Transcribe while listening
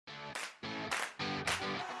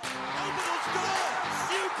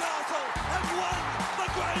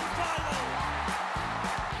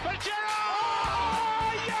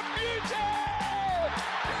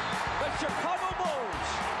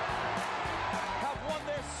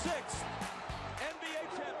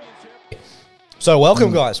So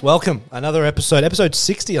welcome, guys. Welcome. Another episode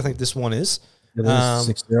 60, I think this one is, It is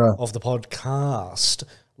 60. of the podcast.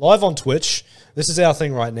 Live on Twitch. This is our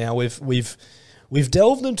thing right now. We've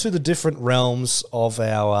delved into the different realms of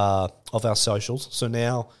our socials. So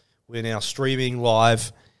now we're streaming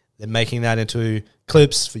live, then making that into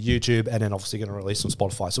clips for YouTube, and then obviously going to release on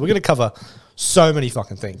Spotify. So we're going to cover so many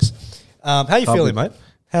fucking things. How you feeling, mate?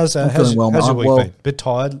 How's your week been? Bit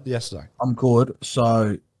tired yesterday. I'm good.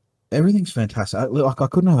 So everything's fantastic. I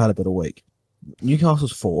couldn't have had a better week.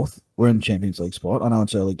 Newcastle's fourth. We're in the Champions League spot. I know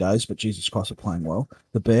it's early days, but Jesus Christ, we're playing well.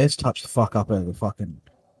 The Bears touched the fuck up out of the fucking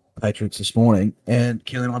Patriots this morning, and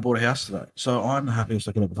Kelly and I bought a house today. So I'm the happiest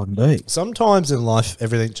I can ever fucking be. Sometimes in life,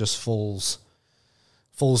 everything just falls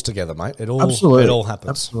together, mate. It all happens.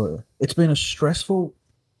 Absolutely. It's been a stressful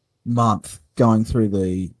month going through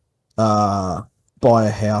the buy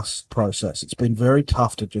a house process. It's been very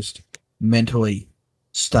tough to just mentally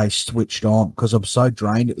stay switched on because I'm so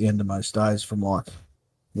drained at the end of most days from like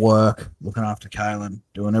work, looking after Kaylin,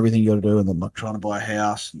 doing everything you got to do, and then like trying to buy a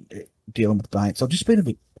house, and dealing with banks. I've just been a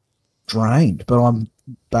bit drained, but I'm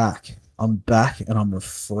back. I'm back and I'm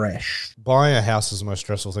refreshed. Buying a house is the most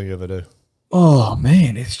stressful thing you ever do. Oh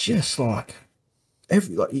man, it's just like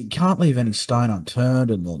you can't leave any stone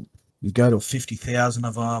unturned, and then you go to 50,000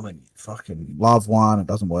 of them, and you fucking love one, it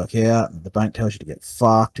doesn't work out, and the bank tells you to get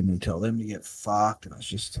fucked, and you tell them to get fucked, and it's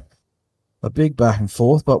just a big back and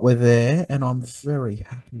forth. But we're there, and I'm very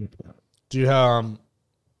happy about it.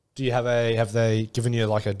 Have they given you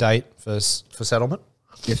like a date for settlement?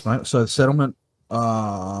 Yes, mate. So the settlement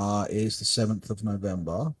is the 7th of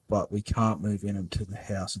November, but we can't move in into the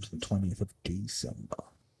house until the 20th of December.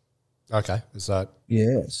 Okay, is that...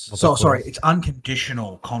 Yes. So, sorry, it's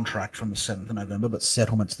unconditional contract from the 7th of November, but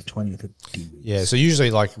settlement's the 20th of December. Yeah, so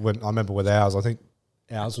usually, like, when I remember with ours, I think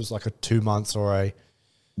ours was like a 2 months or I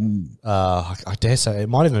dare say, it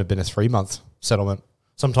might even have been a 3 month settlement.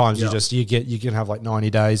 Sometimes you can have like 90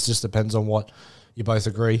 days, just depends on what you both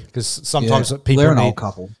agree. Because sometimes people they're an old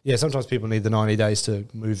couple. Yeah, sometimes people need the 90 days to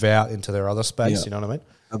move out into their other space, you know what I mean?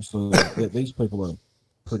 Absolutely. These people are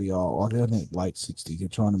pretty old. I think late 60s. They're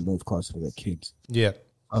trying to move closer to their kids. Yeah.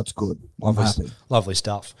 That's good. I'm happy. Lovely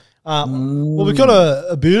stuff. Well, we've got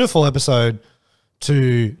a beautiful episode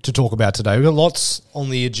to talk about today. We've got lots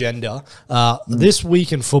on the agenda. This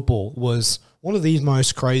week in football was one of the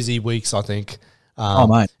most crazy weeks, I think,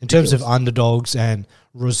 in terms of underdogs and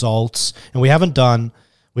results. And we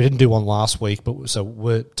didn't do one last week, but so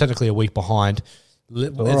we're technically a week behind. The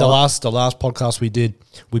last podcast we did,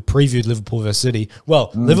 we previewed Liverpool versus City.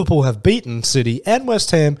 Well, Liverpool have beaten City and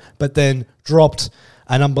West Ham, but then dropped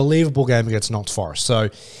an unbelievable game against Notts Forest. So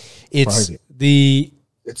it's a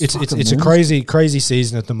crazy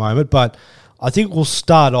season at the moment. But I think we'll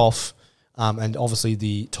start off, and obviously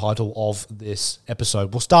the title of this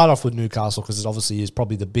episode, we'll start off with Newcastle because it obviously is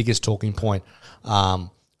probably the biggest talking point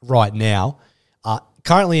right now.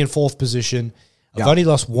 Currently in fourth position. They've only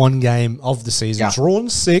lost one game of the season, drawn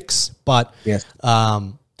 6, but they've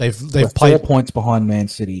played 4 points behind Man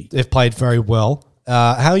City. They've played very well.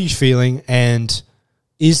 How are you feeling? And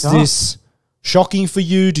is this shocking for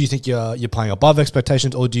you? Do you think you're playing above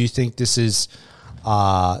expectations, or do you think this is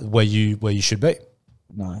where you should be?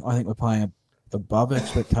 No, I think we're playing above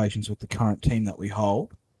expectations with the current team that we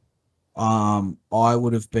hold. I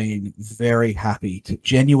would have been very happy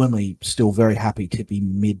still very happy to be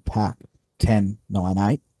mid-pack. 10, 9,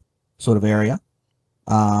 8 sort of area.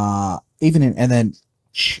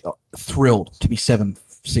 Thrilled to be 7,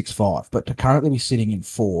 6, 5. But to currently be sitting in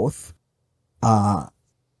fourth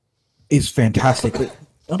is fantastic. But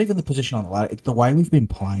not even the position on the ladder. It's the way we've been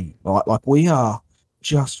playing. Right? Like we are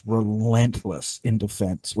just relentless in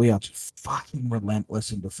defence. We are just fucking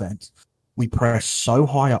relentless in defence. We press so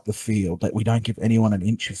high up the field that we don't give anyone an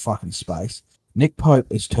inch of fucking space. Nick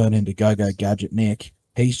Pope has turned into Go-Go Gadget Nick.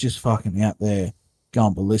 He's just fucking out there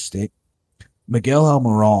going ballistic. Miguel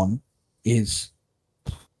Almiron is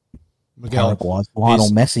Lionel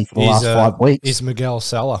Messi for the last 5 weeks. He's Miguel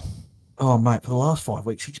Salah. Oh, mate, for the last 5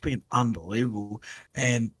 weeks, he's been unbelievable.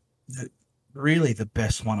 And really the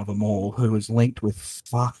best one of them all, who is linked with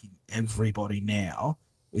fucking everybody now,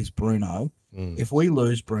 is Bruno. If we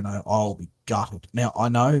lose Bruno, I'll be gutted. Now, I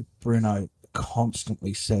know Bruno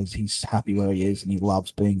constantly says he's happy where he is and he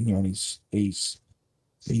loves being here, and he's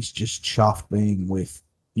just chuffed being with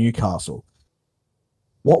Newcastle.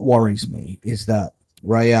 What worries me is that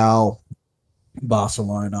Real,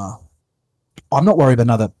 Barcelona, I'm not worried about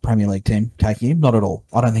another Premier League team taking him. Not at all.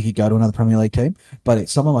 I don't think he'd go to another Premier League team. But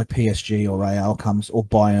it's someone like PSG or Real or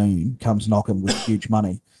Bayern comes knocking with huge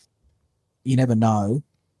money. You never know.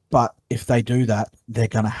 But if they do that, they're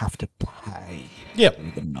going to have to pay. Yep. Who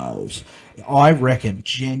even knows? I reckon,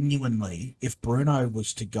 genuinely, if Bruno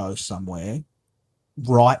was to go somewhere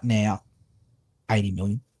right now, 80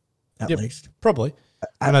 million at least. Probably.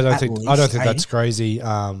 And I don't think that's crazy.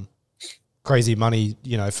 Crazy money,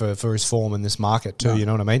 for his form in this market too. No. You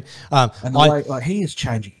know what I mean? And the way, he is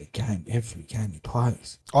changing the game every game he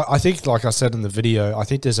plays. I think, like I said in the video, I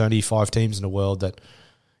think there's only 5 teams in the world that,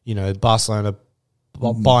 Barcelona,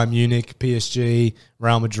 Bayern Munich, PSG,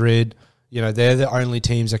 Real Madrid. They're the only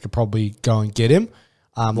teams that could probably go and get him.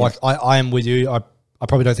 Like I am with you. I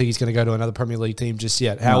probably don't think he's going to go to another Premier League team just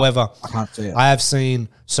yet. No, however, I can't see it. I have seen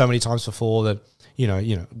so many times before that.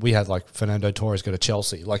 We had like Fernando Torres go to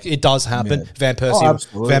Chelsea. Like it does happen. Yeah. Van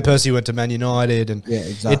Persie went to Man United, and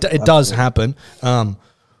it does happen.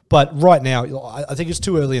 But right now, I think it's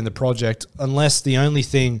too early in the project. Unless the only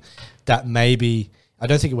thing that maybe I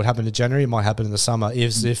don't think it would happen in January. It might happen in the summer.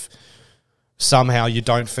 Is if somehow you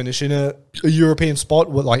don't finish in a European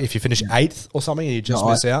spot, like if you finish 8th or something, and you just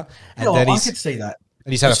miss out. And then I could see that.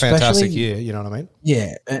 And he's had a fantastic year, you know what I mean?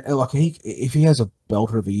 Yeah, like if he has a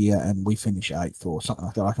belter of a year and we finish 8th or something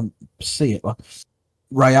like that, I can see it. Like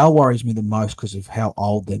Real worries me the most because of how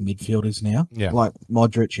old their midfield is now. Yeah. Like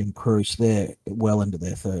Modric and Kroos, they're well into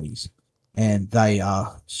their 30s, and they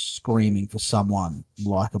are screaming for someone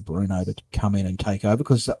like a Bruno to come in and take over.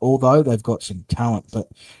 Because although they've got some talent, but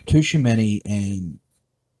Tchouaméni and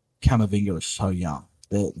Camavinga are so young.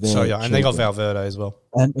 So yeah, and they got Valverde as well.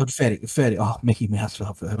 And Fede. Oh, Mickey Mouse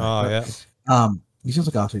Valverde. Oh, yeah. He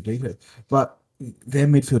sounds like R2D. But their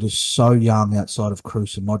midfield is so young outside of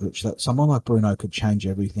Kroos and Modric that someone like Bruno could change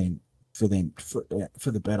everything for them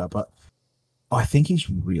for the better. But I think he's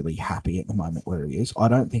really happy at the moment where he is. I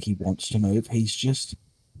don't think he wants to move. He's just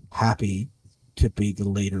happy to be the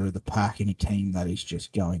leader of the pack in a team that is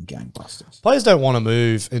just going gangbusters. Players don't want to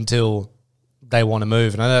move until they want to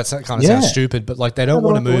move. And I know that kind of sounds stupid, but like they don't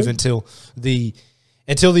want to move until the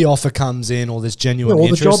offer comes in or there's genuine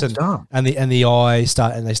interest and the eye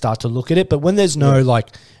start to look at it. But when there's no like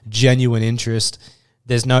genuine interest,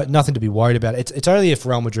 there's nothing to be worried about. It's only if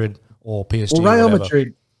Real Madrid or PSG. Well, Real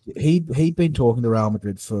Madrid, he'd been talking to Real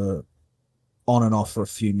Madrid for on and off for a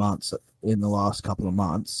few months in the last couple of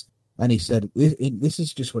months, and he said this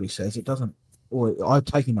is just what he says. It doesn't. Or I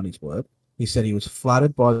take him on his word. He said he was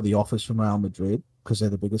flattered by the offers from Real Madrid because they're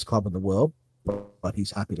the biggest club in the world, but he's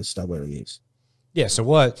happy to stay where he is. Yeah, so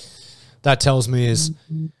what that tells me is,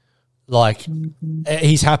 like,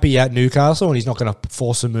 he's happy at Newcastle and he's not going to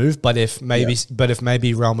force a move. But if maybe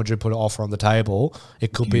Real Madrid put an offer on the table,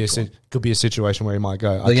 it could be a situation where he might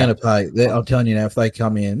go. They're going to pay. I'm telling you now, if they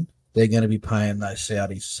come in, they're going to be paying those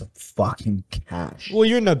Saudis some fucking cash. Well,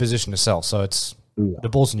 you're in no position to sell, so it's. The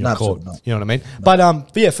ball's in your court. You know what I mean? No.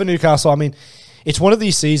 But yeah, for Newcastle, I mean, it's one of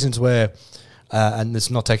these seasons where, and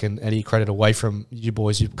it's not taking any credit away from you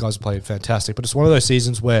boys. You guys played fantastic, but it's one of those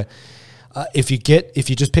seasons where if you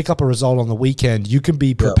just pick up a result on the weekend, you can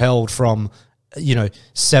be propelled from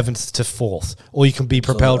 7th to 4th, or you can be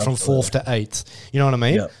propelled from 4th to 8th. You know what I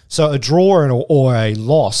mean? Yeah. So a draw or a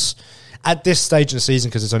loss at this stage of the season,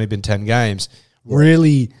 because it's only been 10 games,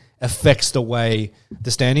 really affects the way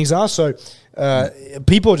the standings are. So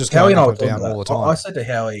people are just going up and down all the time. I said to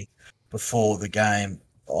Howie before the game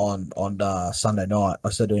on Sunday night,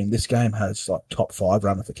 I said to him, this game has like top 5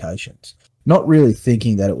 ramifications. Not really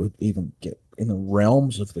thinking that it would even get in the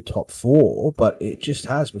realms of the top 4, but it just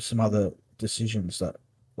has with some other decisions that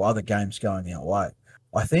other games going our way.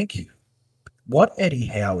 I think what Eddie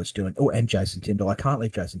Howe is doing, and Jason Tyndall, I can't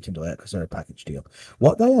leave Jason Tyndall out because they're a package deal.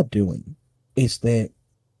 What they are doing is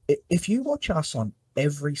if you watch us on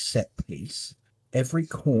every set piece, every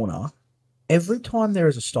corner, every time there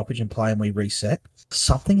is a stoppage in play and we reset,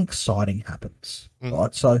 something exciting happens,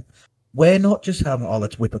 right? So we're not just having,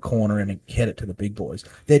 let's whip a corner and head it to the big boys.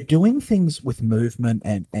 They're doing things with movement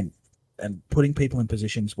and putting people in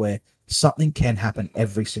positions where something can happen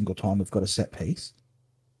every single time we've got a set piece.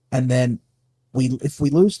 And then if we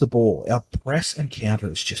lose the ball, our press and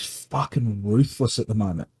counter is just fucking ruthless at the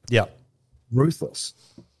moment. Yeah. Ruthless.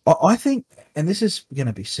 I think, and this is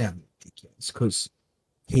going to sound ridiculous because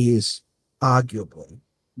he is arguably,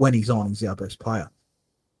 when he's on, he's our best player.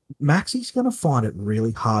 Maxie's going to find it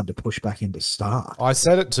really hard to push back into start. I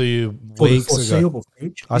said it to you weeks ago.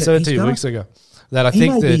 I said it to you weeks ago that I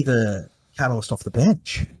think he may be the catalyst off the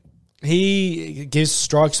bench. he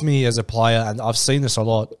strikes me as a player, and I've seen this a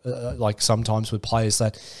lot, like sometimes with players,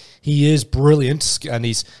 that he is brilliant and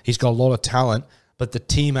he's got a lot of talent, but the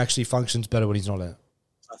team actually functions better when he's not out.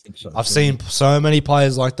 I think so. I've seen so many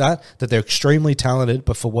players like that they're extremely talented,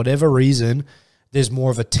 but for whatever reason, there's more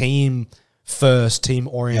of a team first, team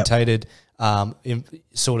orientated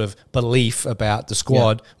sort of belief about the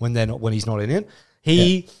squad when he's not in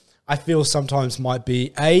it. I feel sometimes might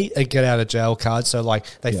be a get out of jail card, so like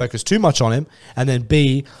they focus too much on him, and then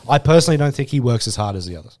B, I personally don't think he works as hard as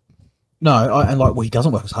the others. No, he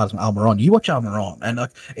doesn't work as hard as Almiron. You watch Almiron, and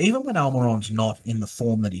like even when Almiron's not in the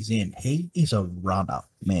form that he's in, he is a runner,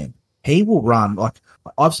 man. He will run. Like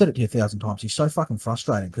I've said it to you 1,000 times. He's so fucking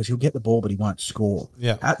frustrating because he'll get the ball, but he won't score.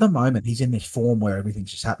 Yeah. At the moment, he's in this form where everything's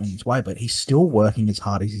just happening his way, but he's still working as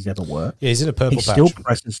hard as he's ever worked. Yeah, he's in a purple patch. Still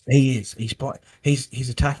presses. He is. His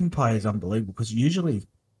attacking play is unbelievable because usually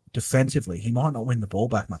defensively he might not win the ball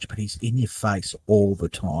back much, but he's in your face all the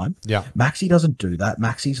time. Yeah. Maxi doesn't do that.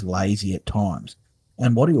 Maxi's lazy at times.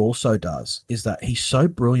 And what he also does is that he's so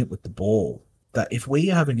brilliant with the ball that if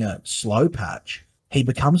we're having a slow patch, he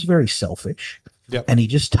becomes very selfish and he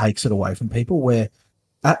just takes it away from people, where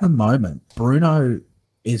at the moment, Bruno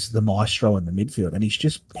is the maestro in the midfield and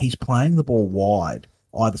he's playing the ball wide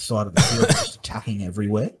either side of the field, just attacking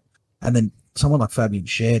everywhere. And then someone like Fabian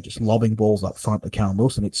Schär just lobbing balls up front to Callum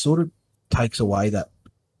Wilson. It sort of takes away that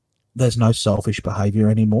there's no selfish behaviour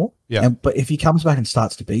anymore. Yeah. But if he comes back and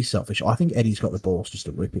starts to be selfish, I think Eddie's got the balls just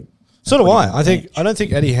to rip him. So do I. I don't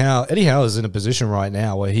think Eddie Howe is in a position right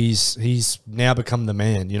now where he's now become the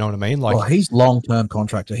man. You know what I mean? Like, well, he's long-term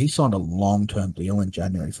contractor. He signed a long-term deal in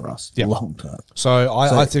January for us. Yeah. Long-term. So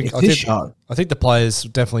I think the players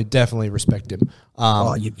definitely respect him.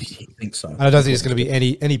 You think so? And I don't think there's going to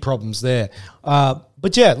be any problems there.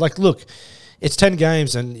 But yeah, like look, it's 10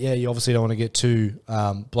 games, and yeah, you obviously don't want to get too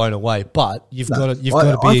blown away. But you've got to be.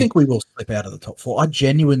 I think we will slip out of the top four. I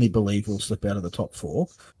genuinely believe we'll slip out of the top four,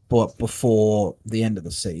 but before the end of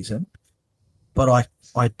the season. But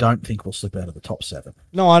I don't think we'll slip out of the top 7.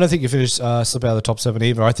 No, I don't think you finish slip out of the top 7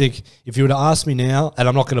 either. I think if you were to ask me now, and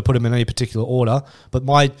I'm not going to put them in any particular order, but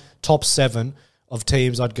my top 7 of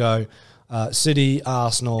teams, I'd go City,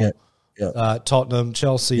 Arsenal, Tottenham,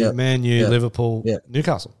 Chelsea, Man U, Liverpool,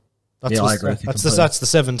 Newcastle. I agree. That's the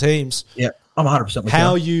 7 teams. Yeah, I'm 100% with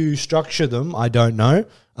How you structure them, I don't know.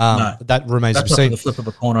 No, that remains to be that's seen. The flip of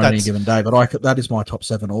a corner on any given day, but that is my top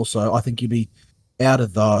 7 also. I think you'd be out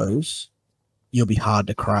of those, you'll be hard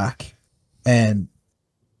to crack. And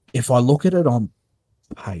if I look at it on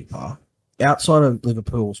paper, outside of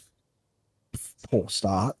Liverpool's poor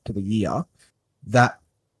start to the year, that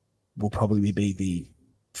will probably be the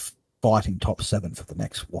fighting top 7 for the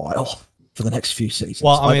next while. For the next few seasons.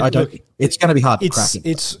 Well, I mean, look, it's going to be hard to crack.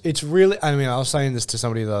 It's really. I mean, I was saying this to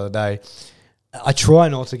somebody the other day. I try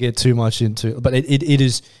not to get too much into, but it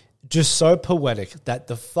is just so poetic that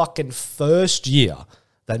the fucking first year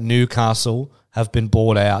that Newcastle have been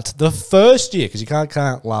bought out, the first year, because you can't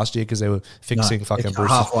count last year because they were fixing fucking Bruce.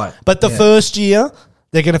 Halfway. But the first year,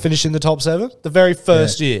 they're going to finish in the top 7. The very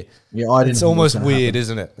first year. Yeah, it's almost weird,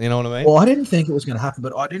 isn't it? You know what I mean? Well, I didn't think it was going to happen,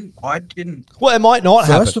 but I didn't. Well, it might not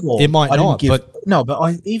happen. First of all, it might not.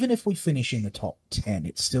 Even if we finish in the top 10,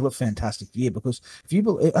 it's still a fantastic year because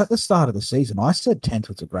at the start of the season, I said 10th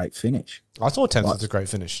was a great finish. I thought 10th was a great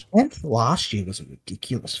finish. 10th last year was a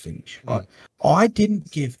ridiculous finish. Right? I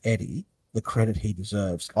didn't give Eddie the credit he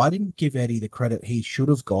deserves. I didn't give Eddie the credit he should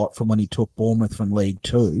have got from when he took Bournemouth from League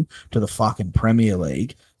 2 to the fucking Premier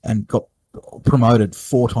League and got promoted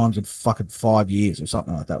 4 times in fucking 5 years or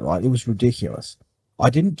something like that, right? It was ridiculous. I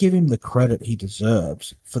didn't give him the credit he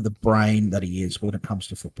deserves for the brain that he is when it comes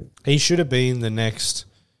to football. He should have been the next.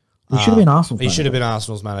 He should have been Arsenal's manager. He should have been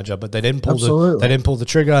Arsenal's manager, but they didn't pull the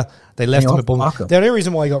trigger. They left him at Bournemouth. The only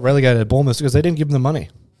reason why he got relegated at Bournemouth is because they didn't give him the money.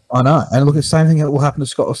 I know. And look, the same thing that will happen to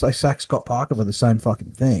Scott. They sack Scott Parker for the same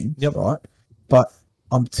fucking thing. Yep. Right? But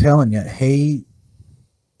I'm telling you, he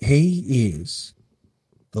is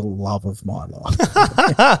the love of my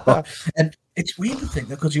life. And it's weird to think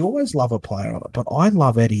that because you always love a player on it, but I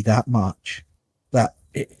love Eddie that much that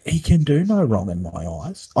he can do no wrong in my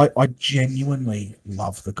eyes. I genuinely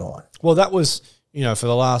love the guy. Well, that was, for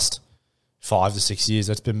the last 5 to 6 years,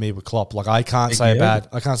 that's been me with Klopp. Like I can't say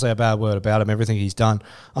a bad word about him. Everything he's done.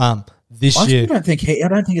 This year, I don't think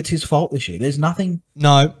it's his fault this year. There's nothing.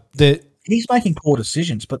 No, he's making poor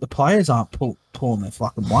decisions, but the players aren't pulling their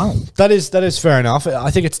fucking weight. That is fair enough.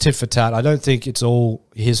 I think it's tit for tat. I don't think it's all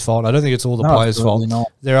his fault. I don't think it's all the players' fault. Not.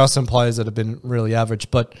 There are some players that have been really average,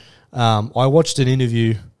 but I watched an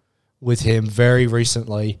interview with him very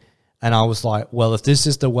recently, And I was like, well, if this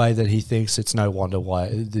is the way that he thinks, it's no wonder why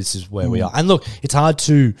this is where we are. And look, it's hard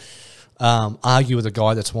to argue with a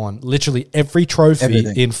guy that's won literally every trophy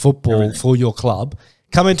in football for your club.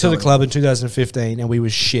 Come into the club in 2015 and we were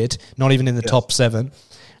shit, not even in the top 7.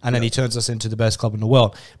 And then he turns us into the best club in the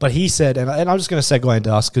world. But he said, and I'm just going to segue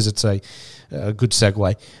into us because it's a good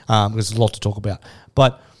segue, because there's a lot to talk about.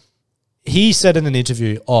 But he said in an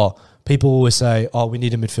interview, people always say, we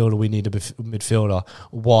need a midfielder, we need a midfielder.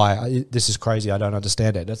 Why? This is crazy. I don't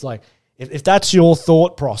understand it. It's like, if that's your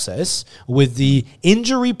thought process with the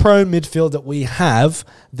injury-prone midfield that we have,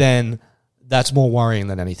 then that's more worrying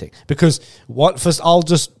than anything. Because first, I'll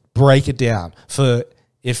just break it down for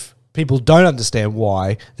if people don't understand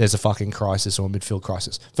why there's a fucking crisis or a midfield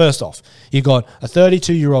crisis. First off, you've got a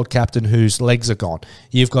 32-year-old captain whose legs are gone.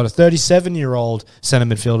 You've got a 37-year-old centre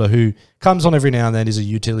midfielder who comes on every now and then, is a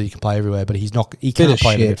utility, can play everywhere, but he can't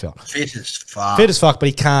play in the midfield. Fit as fuck. Fit as fuck, but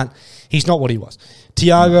he's not what he was.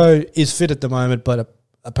 Thiago is fit at the moment, but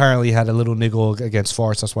apparently had a little niggle against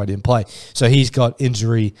Forest, that's why he didn't play. So he's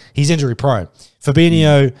injury prone.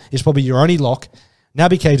 Fabinho is probably your only lock.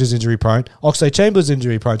 Naby Keita's injury prone. Oxlade-Chamberlain's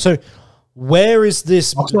injury prone. So where is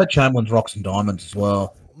this... Oxlade-Chamberlain's rocks and diamonds as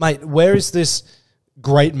well. Mate, where is this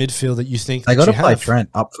great midfield that you think they got to play Trent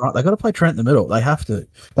up front? They got to play Trent in the middle. They have to.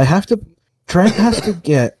 Trent has to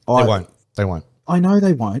get... They won't. I know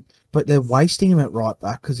they won't, but they're wasting him at right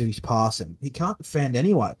back because of his passing. He can't defend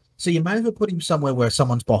anyway. So you may as well put him somewhere where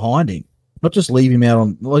someone's behind him. Not just leave him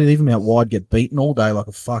out wide, get beaten all day like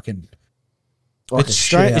a fucking... It's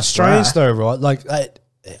strange though, right? Like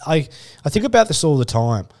I think about this all the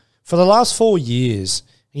time. For the last 4 years,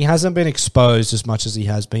 he hasn't been exposed as much as he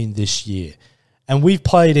has been this year. And we've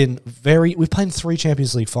played in 3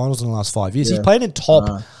 Champions League finals in the last 5 years. Yeah. He's played in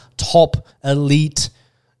top elite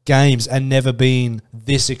games and never been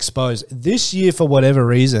this exposed. This year, for whatever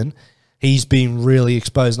reason, he's been really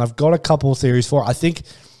exposed. And I've got a couple of theories for it. I think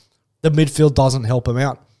the midfield doesn't help him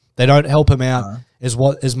out. They don't help him out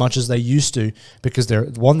as much as they used to because they're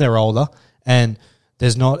older and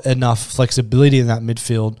there's not enough flexibility in that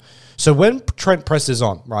midfield. So when Trent presses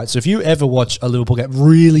on, right? So if you ever watch a Liverpool game,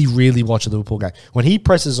 really, really watch a Liverpool game, when he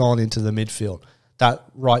presses on into the midfield, that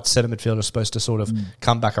right centre midfielder is supposed to sort of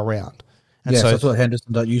come back around. And so that's what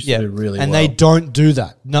Henderson used to do really well. And they don't do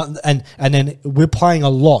that. And then we're playing a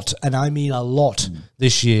lot, and I mean a lot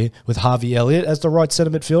this year with Harvey Elliott as the right centre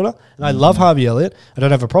midfielder. And I love Harvey Elliott. I don't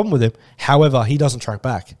have a problem with him. However, he doesn't track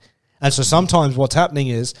back. And so sometimes what's happening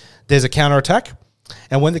is there's a counter-attack,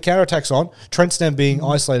 and when the counter-attack's on, Trent's then being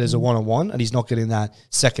isolated as a one-on-one, and he's not getting that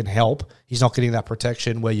second help. He's not getting that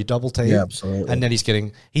protection where you double team. Yeah, absolutely. And then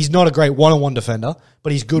he's not a great one-on-one defender,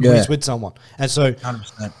 but he's good when he's with someone. And so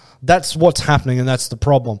 100%. That's what's happening, and that's the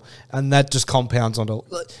problem. And that just compounds onto...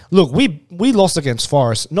 Look, we lost against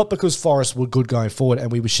Forest, not because Forest were good going forward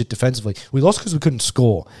and we were shit defensively. We lost because we couldn't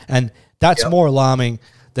score. And that's more alarming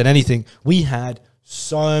than anything. We had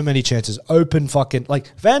so many chances. Open fucking...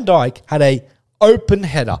 Like, Van Dijk had a open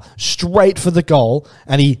header straight for the goal,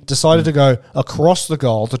 and he decided to go across the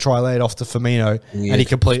goal to try lay it off to Firmino, and he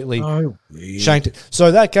completely shanked it.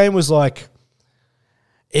 So that game was like...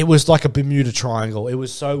 It was like a Bermuda Triangle. It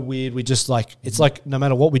was so weird. We just it's like no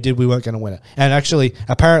matter what we did, we weren't going to win it. And actually,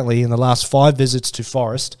 apparently, in the last 5 visits to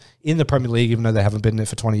Forest in the Premier League, even though they haven't been there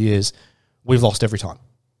for 20 years, we've lost every time.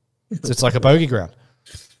 It's like a bogey ground.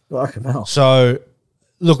 Fucking hell. So,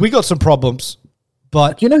 look, we got some problems,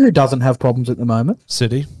 but... Do you know who doesn't have problems at the moment?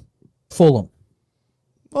 City. Fulham.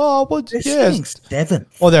 Oh, well, yeah. 7th.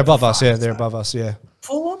 Oh, they're above us, yeah. They're above us, yeah.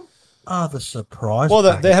 Fulham are the surprise. Well,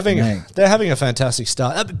 they're having a fantastic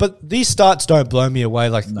start, but these starts don't blow me away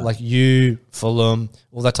like you, Fulham,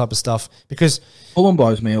 all that type of stuff. Because Fulham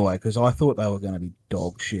blows me away because I thought they were going to be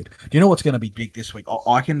dog shit. Do you know what's going to be big this week?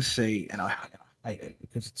 I can see, and I hate it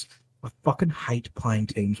because I fucking hate playing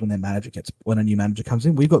teams when when a new manager comes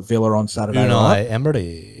in. We've got Villa on Saturday Unai night.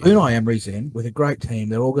 Unai Emery's in with a great team.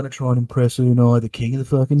 They're all going to try and impress Unai, the king of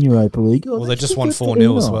the fucking Europa League. Well, they just won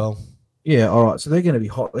 4-0 as well. Yeah, all right. So they're going to be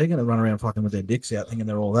hot. They're going to run around fucking with their dicks out, thinking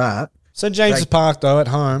they're all that. St. James's Park, though, at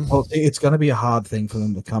home. Well, it's going to be a hard thing for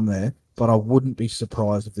them to come there, but I wouldn't be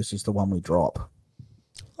surprised if this is the one we drop.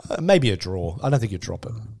 Maybe a draw. I don't think you drop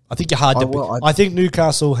it. I think you're hard to. I think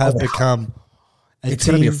Newcastle have become. It's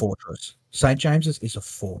going to be a fortress. St. James's is a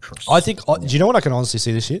fortress. I think. Do you know what I can honestly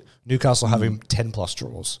see this year? Newcastle having 10+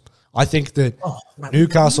 draws. I think that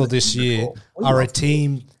Newcastle this year are a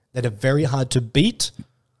team that are very hard to beat.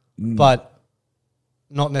 But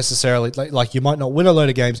not necessarily like you might not win a load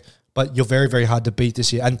of games, but you're very, very hard to beat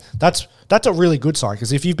this year, and that's a really good sign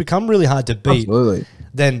because if you've become really hard to beat,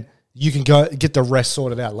 then you can go get the rest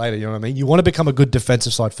sorted out later. You know what I mean? You want to become a good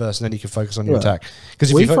defensive side first, and then you can focus on your attack.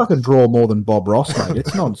 Because if we fucking draw more than Bob Ross, mate.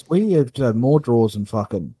 It's nonsense. We have more draws than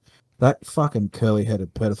that fucking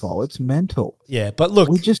curly-headed pedophile. It's mental. Yeah, but look,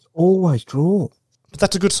 we just always draw. But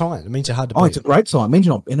that's a good sign. It means you're hard to beat. Oh, it's a great sign. It means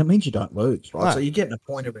you're not, and it means you don't lose, right? No. So you're getting a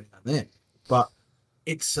point every now and then. But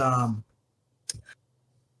it's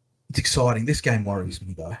exciting. This game worries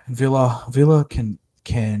me though. Villa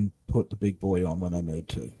can put the big boy on when they need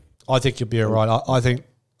to. I think you'll be all right. I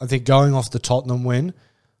think going off the Tottenham win,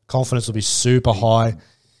 confidence will be super high.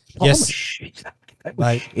 Yes, shit.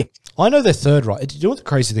 mate. Shit. I know they're third, right? Do you know what the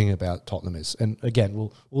crazy thing about Tottenham is? And again,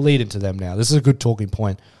 we'll lead into them now. This is a good talking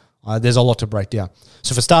point. There's a lot to break down.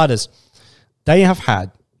 So for starters, they have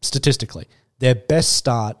had, statistically, their best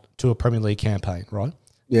start to a Premier League campaign, right?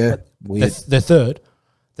 Yeah, weird. They're third.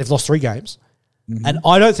 They've lost 3 games. Mm-hmm. And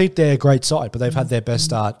I don't think they're a great side, but they've had their best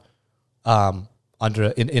start in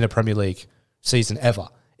a Premier League season ever.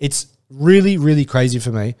 It's really, really crazy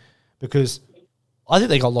for me because I think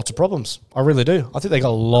they got lots of problems. I really do. I think they got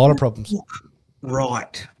a lot of problems.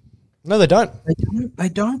 Right. No, they don't. They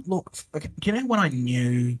don't look. Do you know when I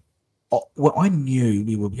knew? Well, I knew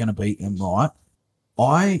we were going to beat them, right?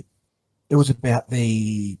 It was about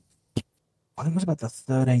the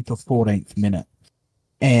 13th or 14th minute,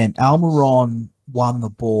 and Almiron won the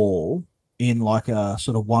ball in like a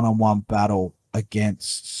sort of one-on-one battle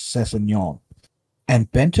against Sessegnon,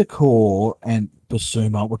 and Bentancur and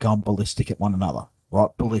Basuma were going ballistic at one another, right?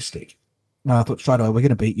 Ballistic. No, I thought straight away, we're going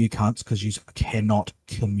to beat you cunts because you cannot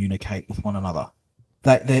communicate with one another.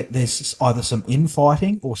 There's either some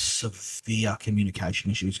infighting or severe communication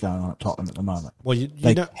issues going on at Tottenham at the moment. Well,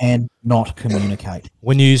 they cannot communicate.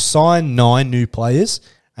 When you sign 9 new players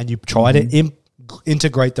and you try to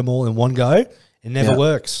integrate them all in one go, it never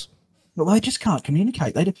works. Well, they just can't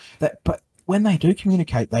communicate. But when they do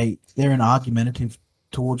communicate, they're an argumentative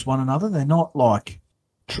towards one another. They're not like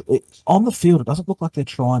on the field. It doesn't look like they're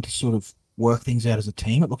trying to sort of work things out as a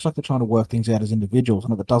team. It looks like they're trying to work things out as individuals,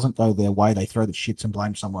 and if it doesn't go their way, they throw the shits and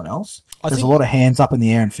blame someone else. There's a lot of hands up in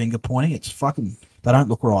the air and finger pointing. It's fucking. They don't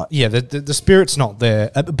look right. Yeah, the spirit's not there.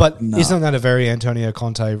 But isn't that a very Antonio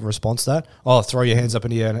Conte response? That throw your hands up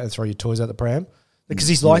in the air and throw your toys out the pram. Because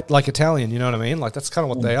he's like Italian, you know what I mean? Like that's kind of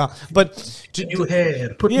what they are. But put your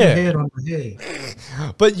hair on your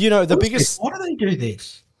hair. But the biggest. Why do they do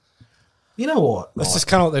this? You know what? That's just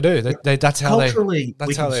kind of what they do. That's how culturally,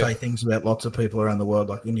 we can say things about lots of people around the world,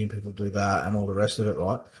 like Indian people do that and all the rest of it,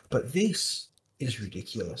 right? But this is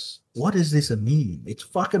ridiculous. What does this mean? It's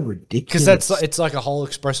fucking ridiculous. Because it's like a whole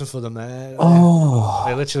expression for them, man.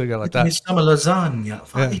 They literally go like that. It's some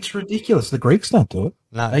lasagna. Yeah. It's ridiculous. The Greeks don't do it.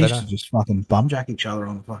 No, they used to just fucking bumjack each other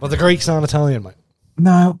on the fucking. But the Greeks aren't Italian, mate.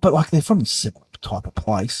 No, but like they're from a similar type of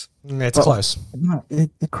place. Yeah, it's close. No, they're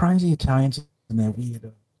crazy Italians and they're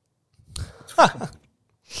weird.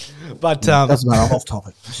 But doesn't matter. I'm off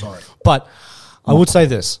topic. I'm sorry. But I would say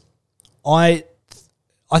this: I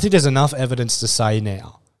think there's enough evidence to say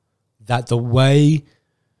now that the way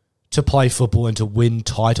to play football and to win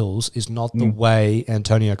titles is not the way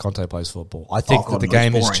Antonio Conte plays football. I think that the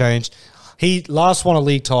game has changed. He last won a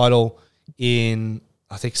league title in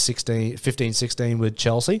I think 15-16 with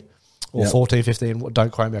Chelsea or 14-15.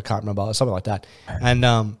 Don't quote me. I can't remember. Something like that. And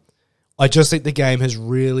I just think the game has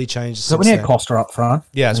really changed. So when he had Costa up front?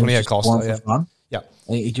 Yeah, it's when he had Costa. Yeah.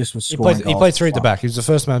 He just was scoring. He played 3 at the back. He was the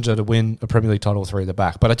first manager to win a Premier League title with 3 at the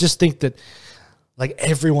back. But I just think that like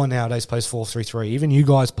everyone nowadays plays 4-3-3. Even you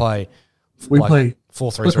guys play. We play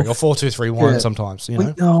 4-3-3 or 4-2-3-1 sometimes.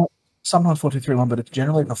 You know, sometimes 4-2-3-1, but it's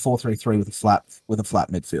generally a 4-3-3 with a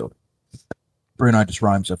flat midfield. Bruno just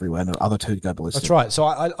roams everywhere, and the other two go ballistic. That's right. So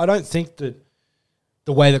I don't think that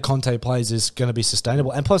the way that Conte plays is going to be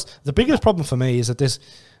sustainable. And plus, the biggest problem for me is that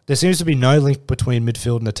there seems to be no link between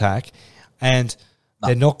midfield and attack, and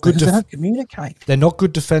they're not good. They don't communicate. They're not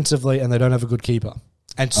good defensively, and they don't have a good keeper.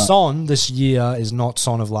 And Son this year is not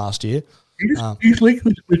Son of last year. He's linked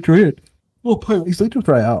with Madrid. Well, he's linked with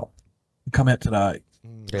Real. Come out today.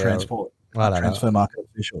 Transport. Transfer market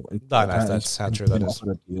official. I don't know if that's how true that is.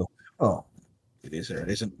 Oh, it is or it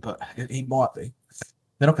isn't, but he might be.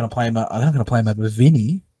 They're not going to play him. They're not going to play him over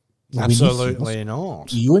Vinny. Absolutely not.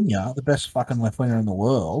 Junior, the best fucking left winger in the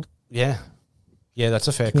world. Yeah, that's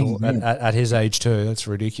a fair call at his age too. That's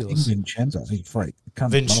ridiculous. Vincenzo, he's a freak.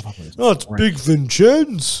 It's Big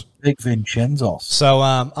Vincenzo. Big Vincenzo. So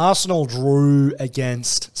Arsenal drew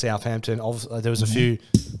against Southampton. There was a few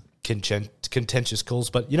contentious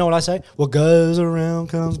calls, but you know what I say? What goes around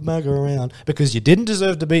comes back around, because you didn't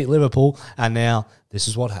deserve to beat Liverpool, and now this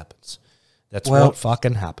is what happens. That's what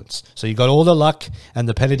fucking happens. So you got all the luck and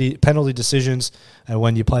the penalty decisions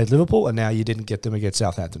when you played Liverpool, and now you didn't get them against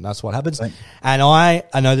Southampton. That's what happens. And I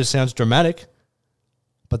know this sounds dramatic,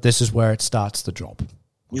 but this is where it starts to drop.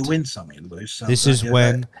 You win some, you lose some. This is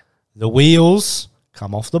when the wheels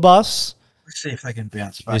come off the bus. Let's see if they can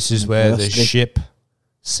bounce back. This is where the ship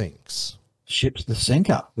sinks. Ship's the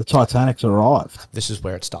sinker. The Titanic's arrived. This is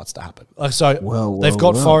where it starts to happen. So they've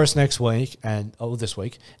got Forest next week this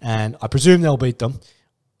week, and I presume they'll beat them.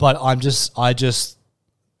 But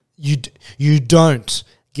you don't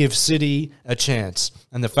give City a chance,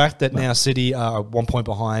 and the fact that now City are 1 point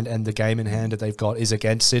behind, and the game in hand that they've got is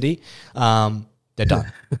against City, they're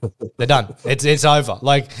done. They're done. It's over.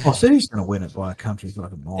 City's going to win it by a country's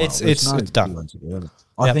like a mile. It's done.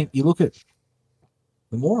 I think you look at.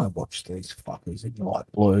 The more I watch these fuckers, light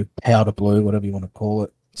blue, powder blue, whatever you want to call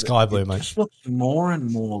it, sky blue, mate. It just looks more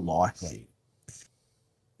and more likely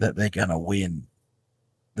that they're going to win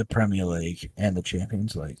the Premier League and the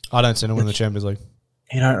Champions League. I don't see them win the Champions League.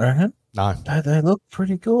 You don't reckon? No. They look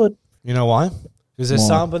pretty good. You know why? Because there's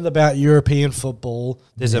something about European football.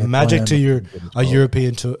 There's a magic to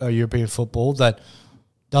European football that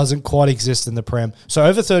doesn't quite exist in the Prem. So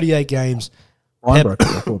over 38 games, Bayern broke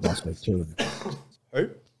the record last week too. Who?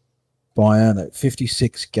 Bayern at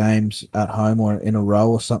 56 games at home or in a row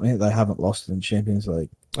or something. They haven't lost in the Champions League.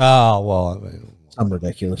 Oh, well. I mean, some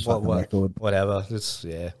ridiculous record. Whatever. It's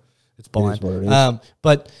Bayern. It is what it is.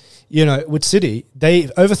 But, with City, they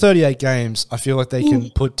over 38 games, I feel like they can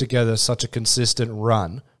put together such a consistent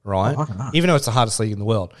run, right? Even though it's the hardest league in the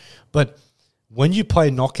world. But when you play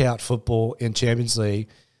knockout football in Champions League,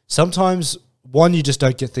 sometimes – one, you just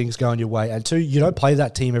don't get things going your way. And two, you don't play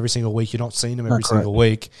that team every single week. You're not seeing them every single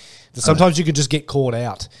week. Sometimes you can just get caught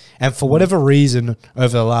out. And for whatever reason,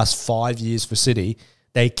 over the last 5 years for City,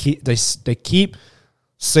 they keep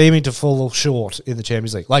seeming to fall short in the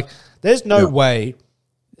Champions League. There's no way.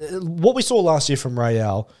 What we saw last year from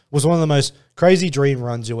Real was one of the most crazy dream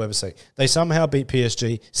runs you'll ever see. They somehow beat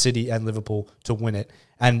PSG, City, and Liverpool to win it.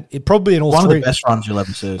 And it probably in all one three. One of the best runs you'll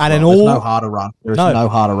ever see. And There's no harder run. There's no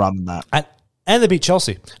harder run than that. And they beat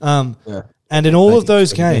Chelsea. And in all of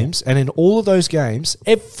those games,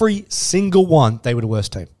 every single one, they were the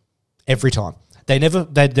worst team. Every time.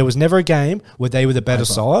 There was never a game where they were the better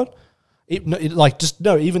side. Even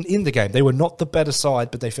in the game, they were not the better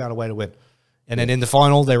side, but they found a way to win. And then in the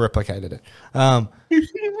final, they replicated it. You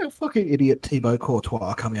see that fucking idiot Thibaut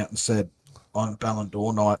Courtois come out and said on Ballon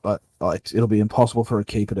d'Or night, it'll be impossible for a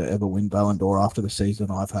keeper to ever win Ballon d'Or after the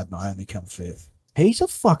season I've had, and I only come fifth. He's a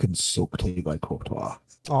fucking sook, Thibaut Courtois.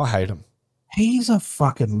 Oh, I hate him. He's a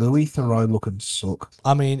fucking Louis Theroux looking sook.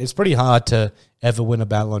 I mean, it's pretty hard to ever win a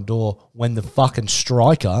Ballon d'Or when the fucking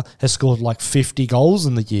striker has scored 50 goals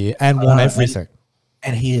in the year and won everything.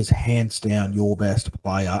 And he is hands down your best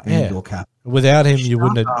player and your captain. Without him, you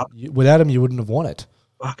wouldn't have won it.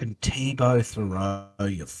 Fucking Thibaut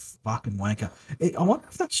Theroux, you fucking wanker. I wonder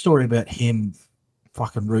if that story about him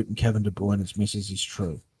fucking rooting Kevin De Bruyne's missus is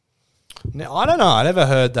true. Now, I don't know. I never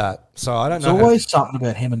heard that, so I don't know. There's always something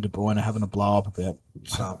about him and De Bruyne having a blow up about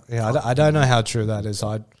something. Yeah, I don't know how true that is.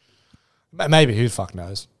 Maybe who the fuck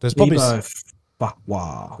knows? There's probably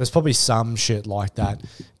there's probably some shit like that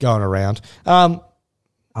going around. How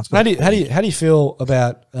do you feel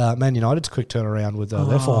about Man United's quick turnaround with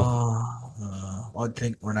their form? I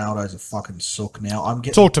think Ronaldo's a fucking sook now.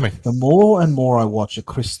 Talk to me. The more and more I watch a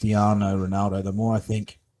Cristiano Ronaldo, the more I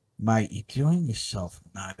think, mate, you're doing yourself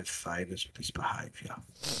no favours with this behaviour.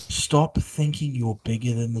 Stop thinking you're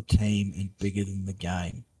bigger than the team and bigger than the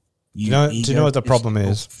game. Do you know what the problem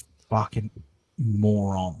is? Fucking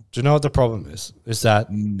moron. Do you know what the problem is? Is that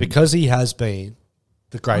because he has been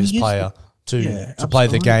the greatest player to play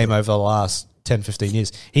the game over the last 10, 15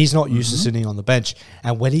 years, he's not used to sitting on the bench.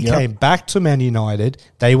 And when he came back to Man United,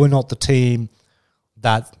 they were not the team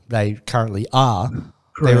that they currently are. Correct.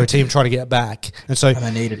 They were a team trying to get back. And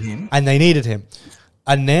they needed him.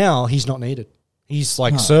 And now he's not needed. He's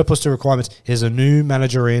surplus to requirements. Here's a new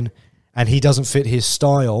manager in, and he doesn't fit his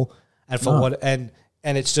style. And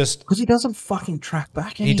it's just because he doesn't fucking track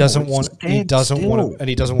back anymore. He doesn't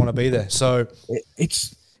want to be there. So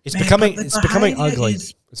it's becoming ugly.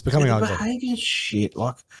 It's becoming ugly. Behavior shit.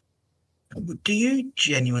 Do you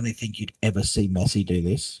genuinely think you'd ever see Messi do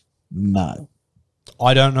this? No.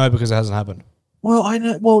 I don't know because it hasn't happened. Well, I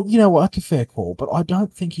know. Well, you know what? That's a fair call, but I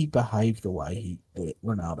don't think he behaved the way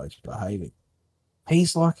Ronaldo's behaving.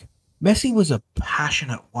 He's Messi was a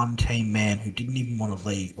passionate one-team man who didn't even want to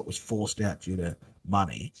leave, but was forced out due to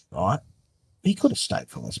money. Right? He could have stayed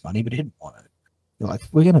for less money, but he didn't want it.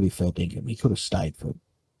 We're going to be fair dinkum. He could have stayed for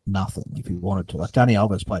nothing if he wanted to. Like Danny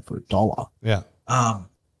Alves played for $1. Yeah.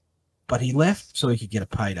 But he left so he could get a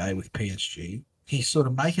payday with PSG. He's sort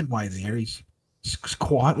of making way there. He's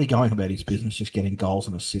quietly going about his business, just getting goals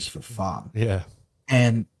and assists for fun. Yeah.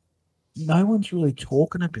 And no one's really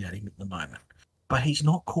talking about him at the moment. But he's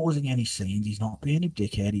not causing any scenes. He's not being a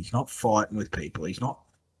dickhead. He's not fighting with people. He's not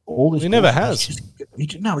all this. He never has. He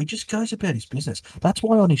just goes about his business. That's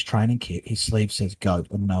why on his training kit, his sleeve says GOAT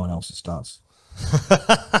and no one else's does.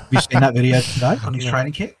 Have you seen that video today on his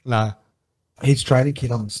training kit? No. His training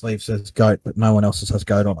kit on the sleeve says GOAT, but no one else's has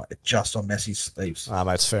GOAT on it. It's just on Messi's sleeves. Ah,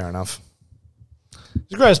 mate, it's fair enough. He's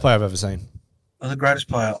the greatest player I've ever seen. The greatest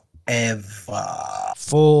player ever.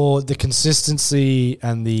 For the consistency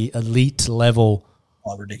and the elite level,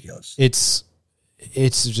 Ridiculous. It's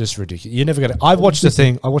just ridiculous. You never get it. I watched a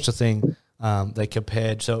thing. They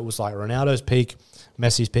compared. So it was like Ronaldo's peak,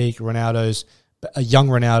 Messi's peak, Ronaldo's young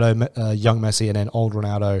Ronaldo, young Messi, and then old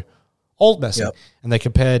Ronaldo, old Messi. Yep. And they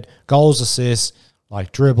compared goals, assists,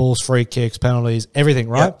 like dribbles, free kicks, penalties, everything,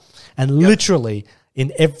 right? Yep. And literally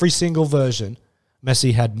in every single version,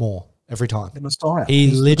 Messi had more every time. The Messiah.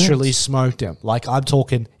 He literally smoked him. Like, I'm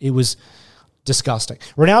talking, it was disgusting.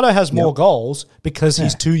 Ronaldo has more goals because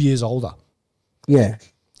he's 2 years older. Yeah.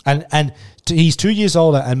 And he's 2 years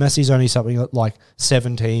older, and Messi's only something like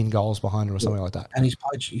 17 goals behind him or something like that. And he's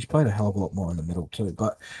played a hell of a lot more in the middle too.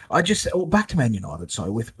 But I just back to Man United.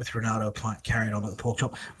 So with Ronaldo carrying on at the pork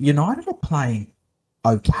chop, United are playing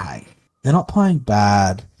okay. They're not playing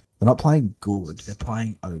bad. They're not playing good. They're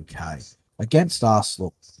playing okay. Against us,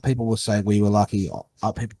 look, people will say we were lucky.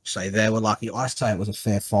 People say they were lucky. I say it was a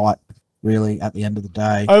fair fight, really, at the end of the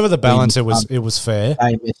day. Over the balance, it was fair.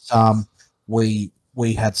 They missed some.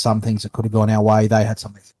 We had some things that could have gone our way. They had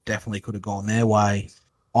something that definitely could have gone their way.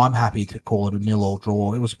 I'm happy to call it a 0-0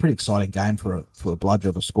 draw. It was a pretty exciting game for a bludger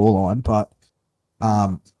of a scoreline, but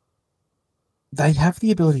they have the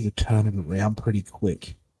ability to turn it around pretty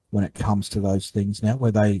quick when it comes to those things now,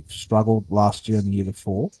 where they struggled last year and the year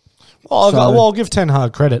before. Well, I'll give Ten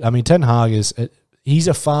Hag credit. I mean, Ten Hag he's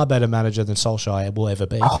a far better manager than Solskjaer will ever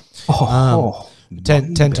be.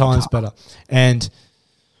 10 times better. And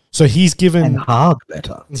so he's given... And Hag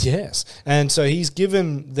better. Yes. And so he's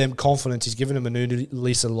given them confidence. He's given them a new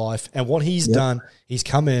lease of life. And what he's done, he's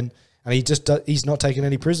come in and he's not taken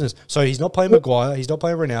any prisoners. So he's not playing Maguire. He's not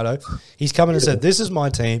playing Ronaldo. He's come in and said, this is my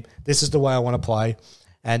team. This is the way I want to play.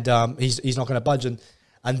 And he's not going to budge. And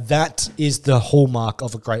that is the hallmark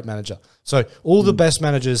of a great manager. So all the best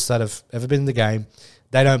managers that have ever been in the game,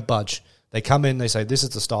 they don't budge. They come in, they say, this is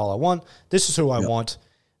the style I want. This is who I want.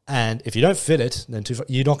 And if you don't fit it, then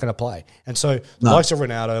you're not going to play. And so the likes of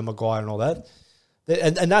Ronaldo, Maguire and all that,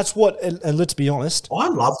 and that's what, and let's be honest. I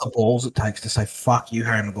love the balls it takes to say, fuck you,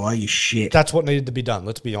 Harry Maguire, you shit. That's what needed to be done,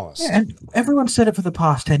 let's be honest. Yeah, and everyone said it for the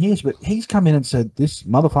past 10 years, but he's come in and said, this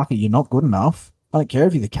motherfucker, you're not good enough. I don't care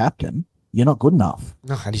if you're the captain. You're not good enough.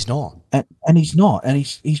 No, and he's not. And he's not. And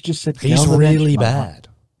he's just said... He's really bad.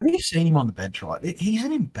 Have you seen him on the bench, right? He's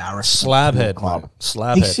an embarrassment. Slabhead, man.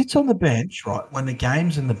 Slabhead. He sits on the bench, right, when the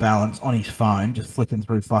game's in the balance on his phone, just flipping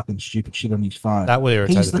through fucking stupid shit on his phone. That would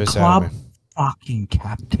irritate the piss out of me. Fucking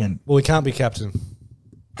captain. Well, he can't be captain.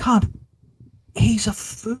 Can't. He's a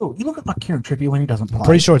fool. You look at like Kieran Trippier when he doesn't play. I'm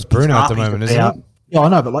pretty sure it's Bruno at the moment, isn't it? Yeah, I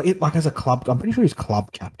know, but like as a club, I'm pretty sure he's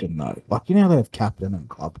club captain though. Like, you know how they have captain and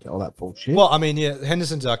club, all that bullshit. Well, I mean, yeah,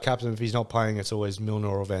 Henderson's our captain. If he's not playing, it's always Milner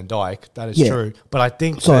or Van Dijk. That is true. But I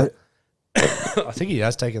think I think he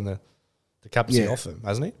has taken the captaincy off him,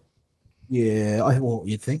 hasn't he? Yeah, well,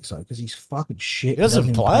 you'd think so because he's fucking shit. He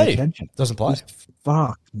doesn't play. Doesn't play. He's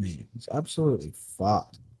fucked, man. He's absolutely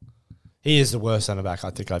fucked. He is the worst centre back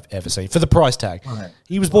I think I've ever seen for the price tag. Right.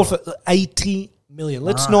 He was bought for 80 million.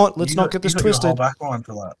 Let's not get this twisted. Back line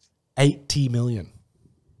for that. 80 million.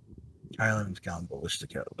 Kalen's going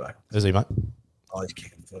ballistic out the back. Is he, mate? Oh, he's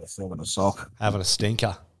kicking for the film in a sock. Having a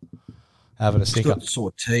stinker. He's got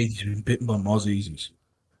sore teeth. He's been bitten by mozzies.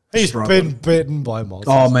 He's been bitten by mozzies.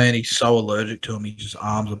 Oh, man, he's so allergic to him. His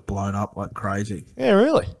arms are blown up like crazy. Yeah,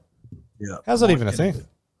 really? Yeah. How's that even a thing?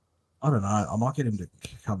 I don't know. I might get him to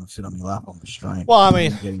come and sit on my lap on the stream. Well, I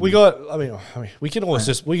mean, we can always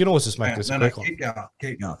just make this a quick one.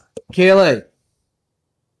 Keep going. Keely,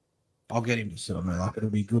 I'll get him to sit on my lap. It'll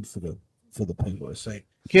be good for the people to see.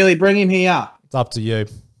 Keely, bring him here. It's up to you.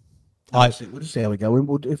 We'll just see how we go.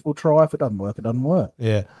 We'll try. If it doesn't work, it doesn't work.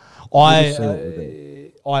 Yeah,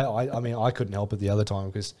 I mean, I couldn't help it the other time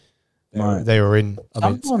because they were in.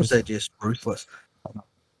 Sometimes they're just ruthless.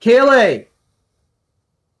 Keely.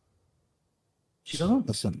 She doesn't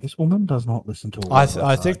listen. This woman does not listen to.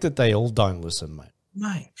 I think that they all don't listen, mate.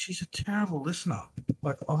 Mate, she's a terrible listener.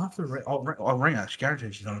 Like, I'll have to I'll ring her. She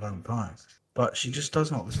guarantees she's on her own phone. But she just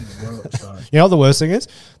does not listen to words. So. You know what the worst thing is?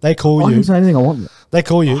 They call I you. can say anything I want. They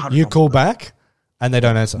call you. 100%. You call back, and they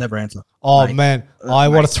don't answer. Never answer. Oh Mate, man, I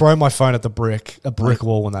want mate. to throw my phone at a brick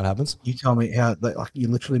wall when that happens. You tell me how, like, you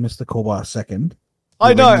literally missed the call by a second. I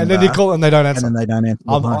You know, ring them and then you back, call and they don't and answer. then they don't answer.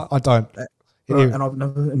 the phone. I don't. And I've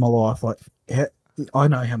never in my life, like, I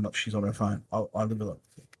know how much she's on her phone. I live with her.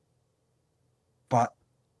 But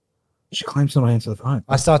she claims to not answer the phone.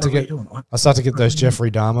 I start to What are get. you doing? I start to get those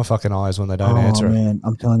Jeffrey Dahmer fucking eyes when they don't answer it. Man,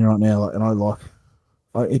 I'm telling you right now, like,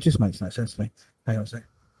 and it just makes no sense to me. Hang on a sec.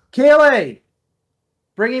 Keely!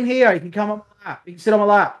 Bring him here. He can come on my lap. He can sit on my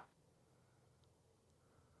lap.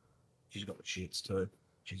 She's got the shits too.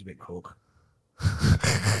 She's a bit crook.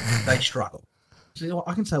 They struggle. So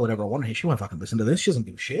I can say whatever I want here. She won't fucking listen to this. She doesn't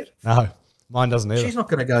give a shit. No, mine doesn't either. She's not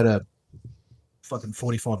going to go to fucking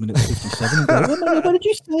 45 minutes 57 and go, what did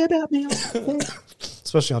you say about me?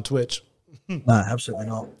 Especially on Twitch. No, absolutely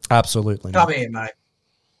not. Absolutely Come not. here, mate.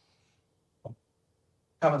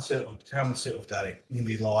 Come and sit with Daddy. You can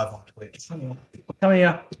be live on Twitch. Come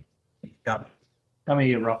here. Come here,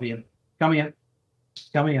 you ruffian. Come here.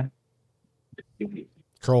 Come here.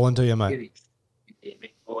 Crawl into you, mate.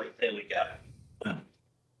 There we go.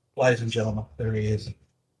 Ladies and gentlemen, there he is.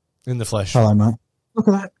 In the flesh. Hello, mate. Look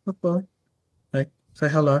at that. Look, boy. Hey, say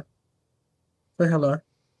hello. Say hello.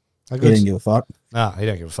 How He good- didn't give a fuck. Nah, he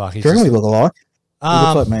don't give a fuck. He's Do you reckon just, we look alike? He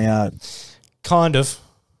looks like me. kind of.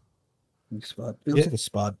 Spud. He looks like a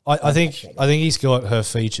spud. I think he's got her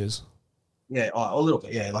features. Yeah, a little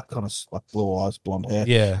bit. Yeah, like kind of like blue eyes, blonde hair.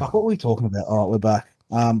 Yeah. Like, what were we talking about? All right, we're back.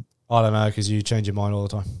 I don't know because you change your mind all the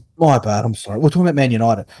time. My bad. I'm sorry. We're talking about Man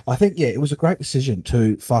United. I think it was a great decision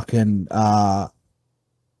to fucking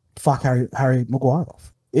fuck Harry Maguire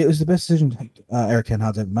off. It was the best decision Eric Ten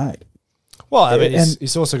Hag's ever made. Well, I mean, And-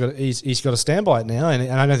 he's also got he's got to stand by it now, and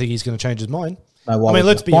I don't think he's going to change his mind. No, I mean,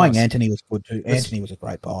 let's be buying honest. Anthony was good too. Anthony was a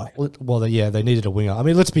great buy. Well, they needed a winger. I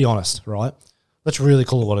mean, let's be honest, right? Let's really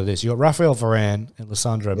call it what it is. You got Rafael Varane and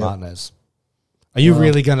Lissandro Martinez. Are you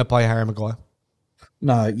really going to play Harry Maguire?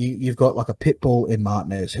 No, you've got like a pit bull in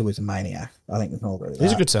Martinez who is a maniac. I think we can all agree with that.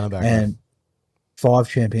 He's a good centre back. And 5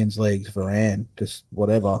 Champions Leagues, Varane, just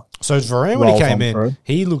whatever. So Varane, when he rolls came on in, through.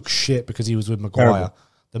 he looked shit because he was with Maguire. Terrible.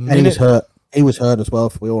 The And he was minute hurt. He was hurt as well,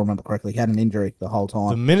 if we all remember correctly. He had an injury the whole the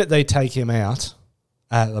time. minute they take him out,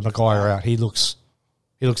 the Maguire out, he looks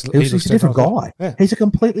He's a different guy. Yeah. He's a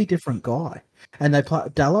completely different guy. And they play.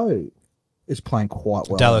 Dallo is playing quite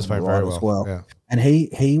well. Dallas on playing the very right well. as Yeah. And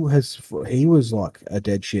he was like a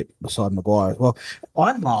dead shit beside Maguire as well.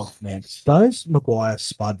 I love, man, those Maguire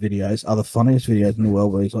spud videos are the funniest videos in the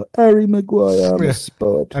world where he's like, Harry Maguire, I'm Yeah. a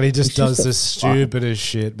spud. And he just He's does just a this fucking- stupidest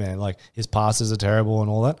shit, man. Like his passes are terrible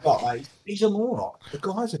and all that. Oh, mate, he's a moron. The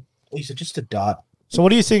guy's he's just a dud. So what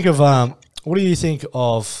do you think of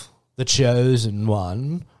the chosen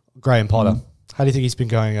one, Graham Potter? How do you think he's been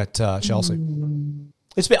going at Chelsea?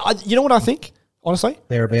 It's been, you know what I think? Honestly,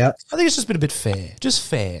 Thereabouts. I think it's just been a bit fair, just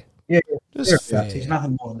fair, Yeah, just thereabouts. He's fair.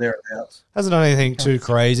 nothing more than thereabouts. Hasn't done anything too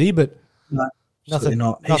crazy, but No, nothing, absolutely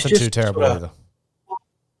not. He's nothing just too terrible sorta-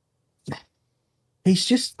 either. He's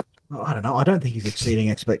just, I don't know. I don't think he's exceeding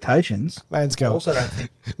expectations. Man's I going, also don't think.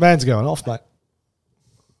 man's going off, mate.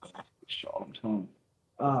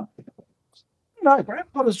 No, Graham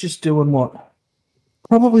Potter's just doing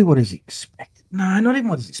probably what he's expected. No, not even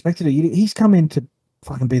what he's expected. He's come in to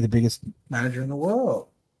fucking be the biggest manager in the world,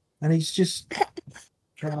 and he's just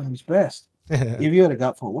trying his best. he If you had a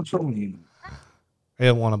gut for it, what's wrong with you?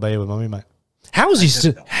 don't want to be with mummy, mate. How is he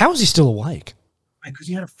still awake? Because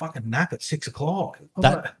he had a fucking nap at 6 o'clock.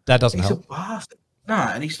 That doesn't He's help. a bastard. No,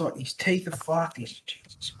 and he's like, his teeth are fucked. He's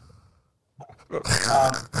Jesus.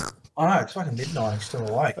 I know, it's fucking midnight. He's still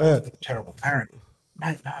awake. Terrible parent.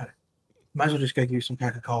 Mate, no. Might as well just go give you some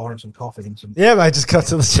Coca-Cola and some coffee and some. Yeah, mate, just cut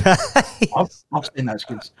to the chase. I've seen those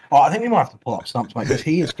kids. Oh, I think we might have to pull up stumps, mate, because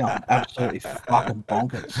he is going absolutely fucking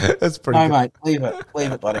bonkers. That's pretty No, good. mate, leave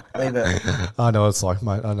it, buddy, leave it. I know what it's like,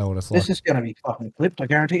 mate. I know what it's like. This is going to be fucking clipped, I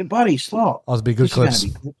guarantee it, buddy. Stop. I'll be good This is clips.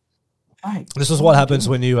 gonna be clipped. Mate, This is what happens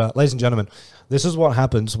when you, ladies and gentlemen, this is what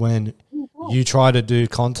happens when you try to do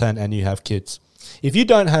content and you have kids. If you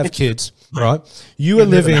don't have kids, right, you are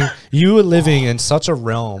living in such a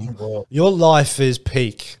realm. Your life is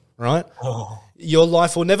peak, right? Oh, Your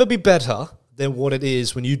life will never be better than what it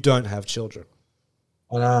is when you don't have children.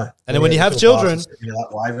 I know. And then when you have children, it's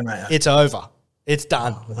it's over. It's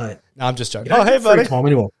done. mate. No, I'm just joking. You Oh, don't hey, get free buddy. time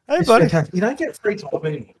anymore. Hey, It's buddy. fantastic. You don't get free time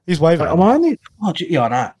anymore. He's waving. I'm only. Oh, yeah, I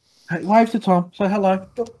know. Hey, wave to Tom. Say hello.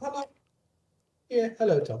 Hello. Yeah,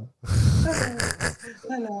 hello, Tom.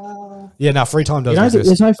 Hello. Yeah, no, free time You doesn't know, exist.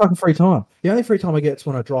 there's no fucking free time. The only free time I get is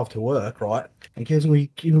when I drive to work, right? And guess what? You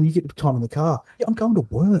get time in the car. Yeah, I'm going to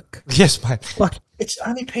work. Yes, mate. Like, it's the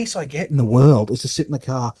only peace I get in the world is to sit in the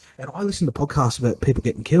car and I listen to podcasts about people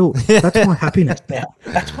getting killed. That's my happiness now.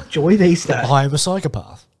 That's my joy these days. I am a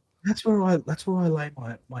psychopath. That's where I lay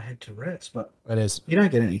my head to rest. But It is. you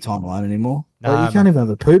don't get any time alone anymore. Nah, Like, you can't even have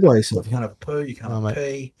a poo by yourself. You can't have a poo. You can't No, have a mate.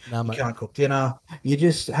 pee. No, You mate. can't cook dinner. You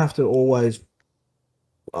just have to always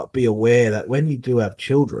be aware that when you do have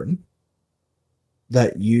children,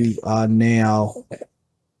 that you are now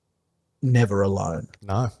never alone.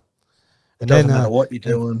 No. It And doesn't then, matter what you're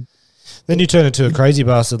doing. then you turn into a crazy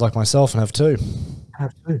bastard like myself and have two.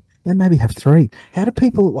 Have two. Then maybe have three. How do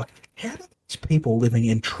these people living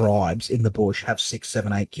in tribes in the bush have 6,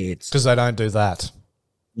 7, 8 kids? Because they don't do that.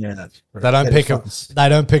 Yeah, that's They don't pick them. They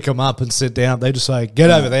don't pick them up and sit down. They just say, "Get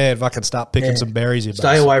over there and fucking start picking Yeah. some berries." You Stay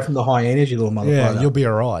bastard." away from the hyenas, you little motherfucker. Yeah, you'll be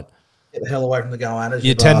all right. Get the hell away from the goannas.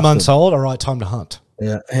 You're 10 months old. All right, time to hunt.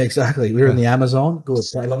 Yeah, exactly. We're in the Amazon. Good.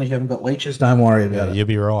 As long as you haven't got leeches, don't worry about Yeah, it. you'll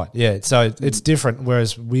be right. Yeah, so it's different.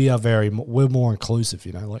 Whereas we're more inclusive.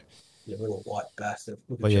 You know, like. You little white bastard.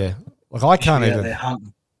 Look But at you. yeah, like I can't Out even. there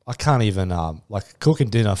hunting. I can't even. Like cooking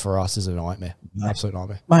dinner for us is a nightmare. No. Absolute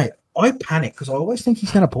nightmare. Mate, I panic because I always think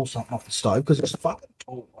he's going to pull something off the stove because it's fucking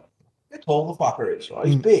tall. How tall the fucker is, right?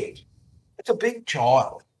 He's big. It's a big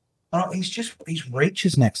child. His reach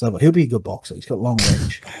is next level. He'll be a good boxer. He's got long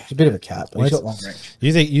reach. He's a bit of a cat, but he's got long reach.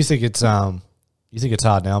 You think it's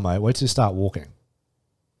hard now, mate? Wait till you start walking.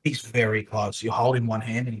 He's very close. You hold him one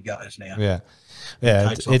hand and he goes now. Yeah, yeah.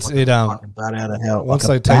 Takes off It's like a it fucking bat out of hell. once like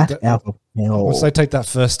a they take bat that- out of hell. once they take that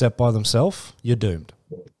first step by themselves, you're doomed.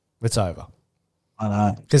 It's over. I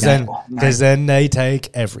know. Because then they take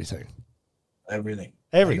everything. everything.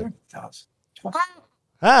 Everything. Does.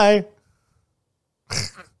 Hey.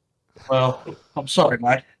 Well, I'm sorry,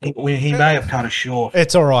 mate. He may have cut us short.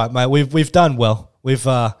 It's all right, mate. We've done well. We've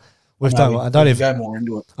done. Well. I don't even. go more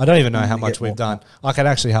into it. I don't even know how we much get we've more done. I can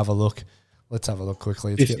actually have a look. Let's have a look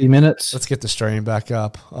quickly. 50 minutes. Let's get the stream back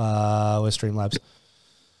up. Where's Streamlabs?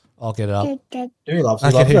 I'll get it up. He loves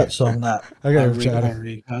I can hear that it. song. That I got him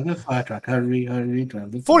chatting.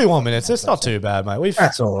 41 minutes. It's not too bad, mate.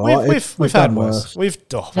 That's all right. We've had worse. We've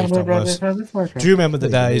done worse. Do you remember the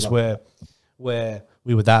days where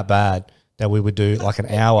we were that bad that we would do like an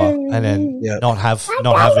hour and then not have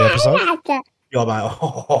the episode? Yeah, mate.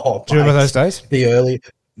 Oh, Do you remember those days? The early,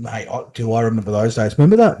 mate. Do I remember those days?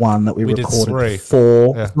 Remember that one that we did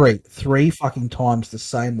recorded three fucking times the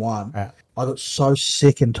same one. Yeah. I got so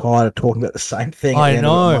sick and tired of talking about the same thing. I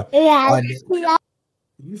know.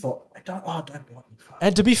 You thought, don't block me.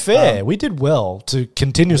 And to be fair, we did well to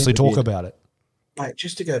continuously talk about it. Mate,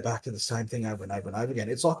 just to go back to the same thing over and over and over again.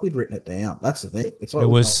 It's like we'd written it down. That's the thing. It's like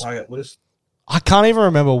It was- I can't even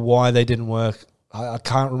remember why they didn't work. I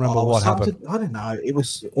can't remember what happened. I don't know.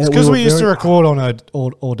 It's It's because we used to record on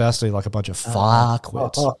Audacity like a bunch of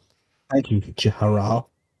fuckwits. Thank you, Jaharal.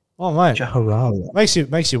 Oh, mate. Jaharal.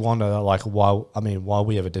 Makes you wonder, like, why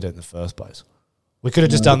we ever did it in the first place. We could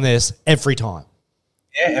have just done this every time.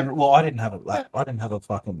 Yeah. Well, I didn't have a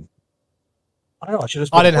fucking. I don't know. I should have.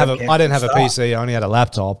 I didn't have a PC. I only had a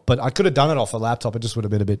laptop, but I could have done it off a laptop. It just would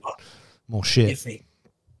have been a bit more shit. Iffy.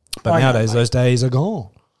 But I know, nowadays, mate. those days are gone.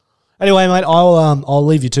 Anyway, mate, I'll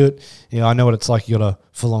leave you to it. Yeah, I know what it's like. You got a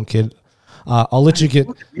full-on kid. I'll let you get.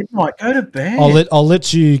 Midnight. Go to bed. I'll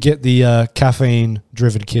let you get the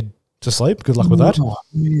caffeine-driven kid to sleep. Good luck with that. Oh,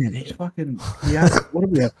 man, he's fucking. What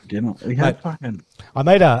did we have for dinner? We had fucking. I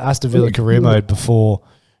made a Aston Villa career mode before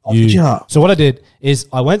you. did ya? So what I did is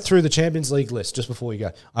I went through the Champions League list just before we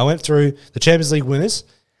go. I went through the Champions League winners,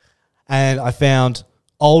 and I found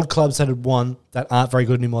old clubs that had won that aren't very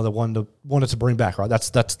good anymore that wanted to bring back. Right, that's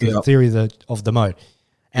the theory of the mode.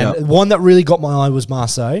 And one that really got my eye was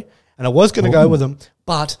Marseille, and I was going to go with them,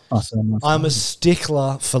 but I'm a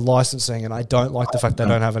stickler for licensing, and I don't like the fact they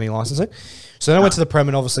don't have any licensing. So then I went to the Prem,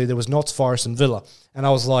 and obviously there was Notts Forest and Villa, and I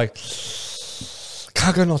was like,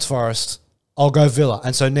 can't go Notts Forest. I'll go Villa.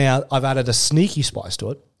 And so now I've added a sneaky spice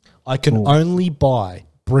to it. I can only buy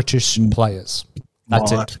British players.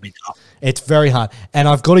 That's it. It's very hard. And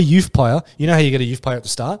I've got a youth player. You know how you get a youth player at the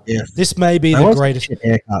start? Yeah. This may be the greatest.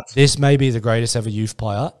 Haircuts. This may be the greatest ever youth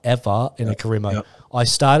player ever in a career mode. I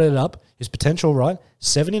started it up. His potential, right?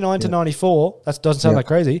 79 to 94. That doesn't sound that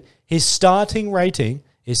crazy. His starting rating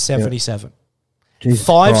is 77. Jesus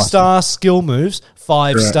 5-star skill moves,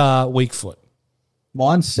 5-star weak foot.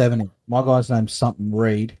 Mine's 70. My guy's name's something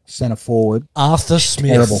Reed, centre forward. Arthur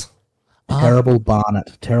Smith. Terrible. Terrible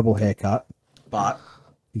Barnett. Terrible haircut. But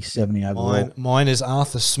he's 70 overall. Mine is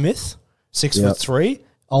Arthur Smith, 6'3",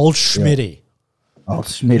 old Schmitty. Oh,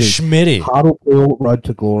 Smitty. Schmitty. Hartlepool Road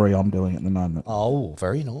to Glory I'm doing at the moment. Oh,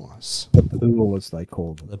 very nice. The pool, as they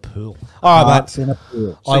call them. The pool. All right, Hearts mate. in a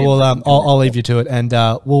pool. I will. I'll leave you to it, and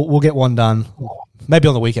we'll get one done. Maybe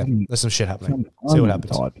on the weekend. There's some shit happening. See what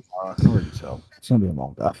happens. I can already tell. It's going to be a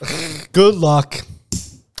long day. Good luck.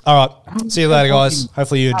 All right. See you later, guys.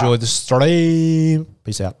 Hopefully you enjoyed the stream.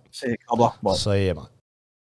 Peace out. See you, Cobbler. Bye. See you, mate.